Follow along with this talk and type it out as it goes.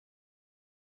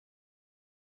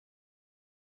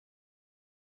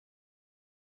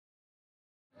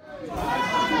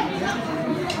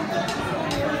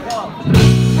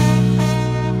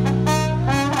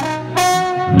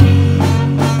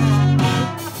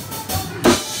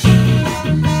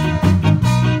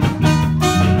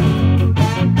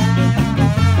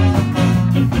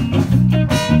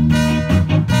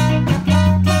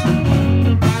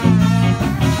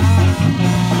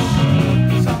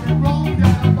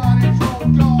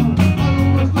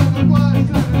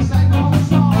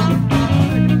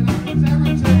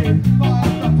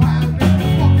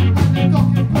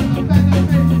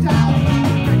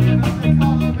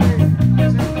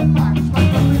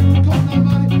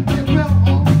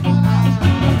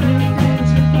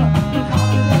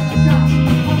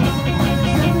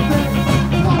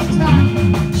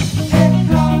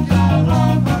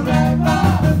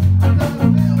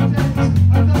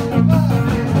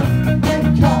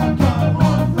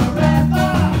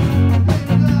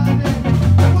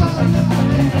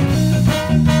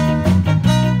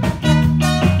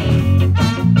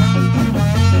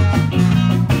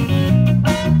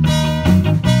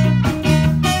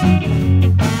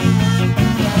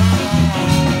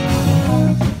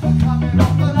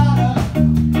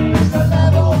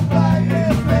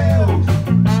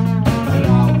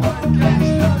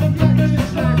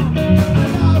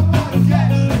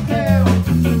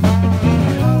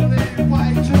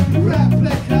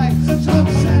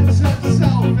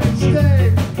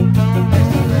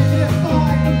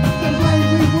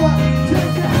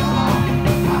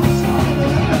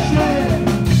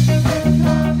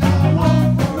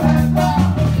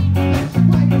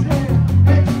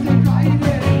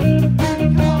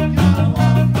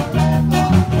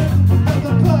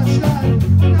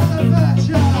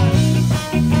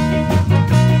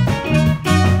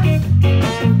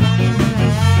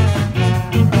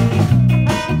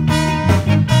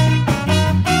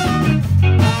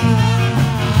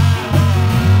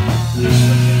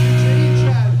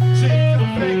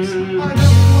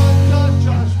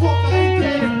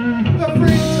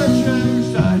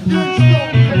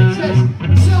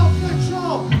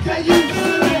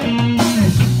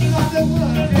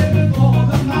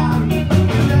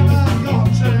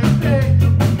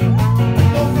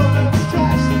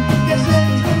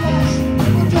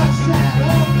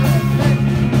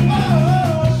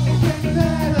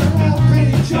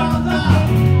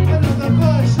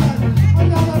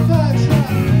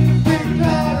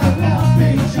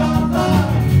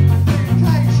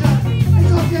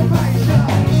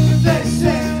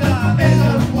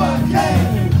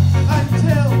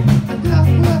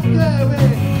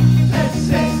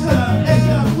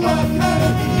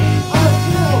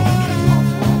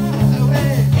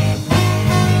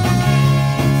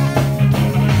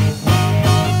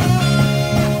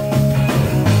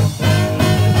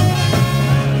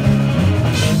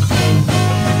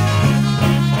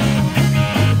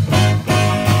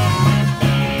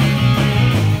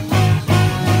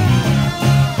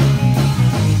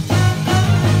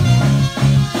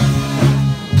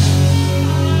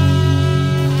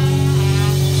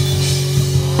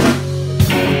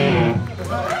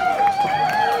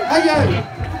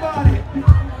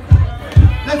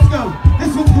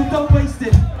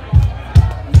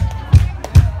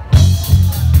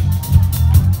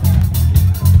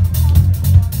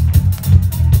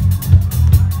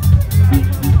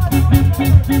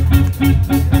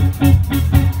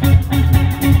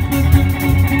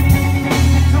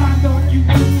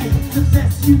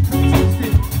you can taste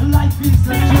it. Life is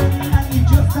a journey and you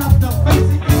just have to face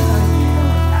it. In the here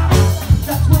and now,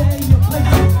 that's where you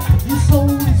place it. Your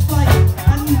soul is flight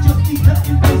and you just need to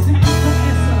embrace it. It's the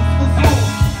essence, the soul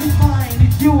is mine,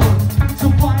 it's yours. So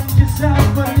find yourself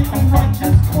a little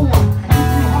righteous cause. If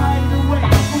you hide away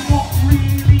from what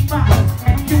really matters,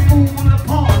 you fall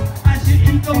apart as your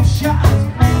ego shatters.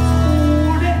 It's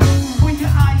all there for your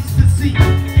eyes to see.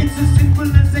 It's as simple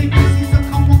as ABC, so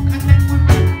come on, connect with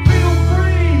me. Feel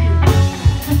free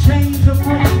to change the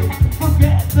break it.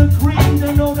 Forget the greed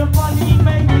and all the money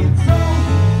making. So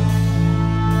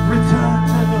return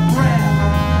to the prayer,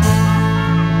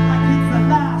 like it's the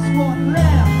last one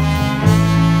left.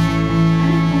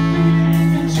 You can feel it in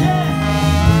your chest.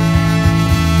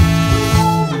 We've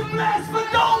all been blessed, but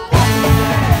don't waste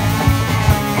it.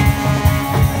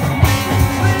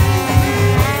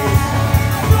 Please,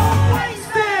 don't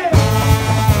waste it.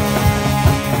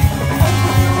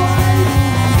 Open your eyes,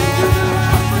 see to the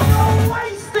light, but don't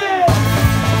waste it.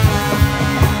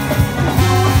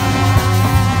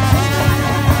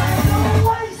 Don't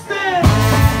waste it.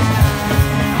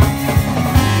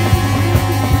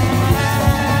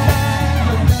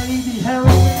 The baby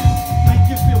heroin make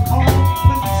you feel cold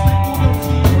when you slip on your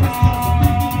tears. Starts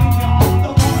bleeding in your heart.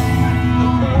 The one you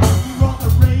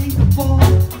rather raise the fall.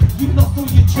 You lost all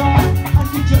your charm and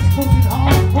you just cause it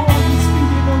hard. Or are you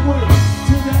speeding away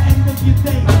to the end of your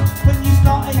day? When you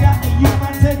started out the youth,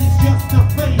 man said it's just a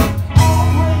phase. Heart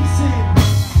racing,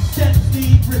 steps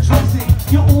need retracing.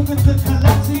 Your organs are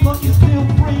collapsing, but you're still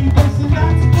free racing.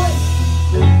 That's great,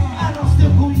 and I'll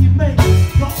still call you mate.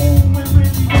 But all we're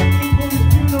really waiting for your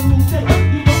funeral day.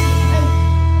 You got your cake,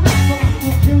 but it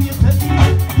will kill you to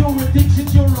eat. Your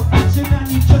addiction's your affliction, and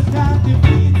you just can't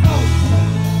defeat it. So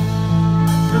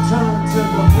return to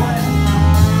the plan,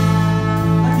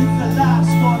 and it's the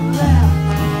last one left.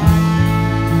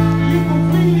 You can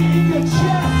feel it in your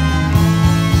chest.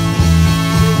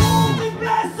 You've all been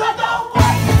blessed, so don't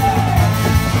waste it.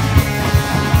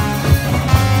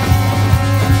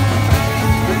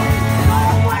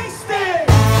 Don't waste it.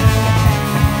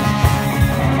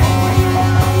 Open your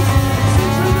eyes, see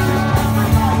through the light, but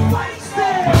don't waste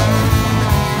it.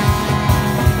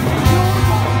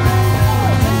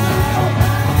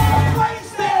 Don't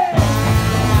waste it.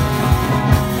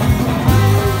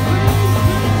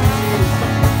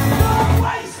 Don't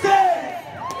waste it.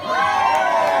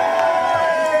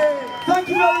 Thank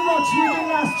you very much for the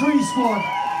last three squad,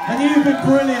 and you've been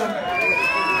brilliant.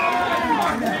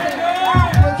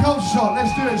 Quick culture shot,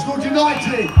 let's do it. Squad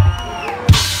United.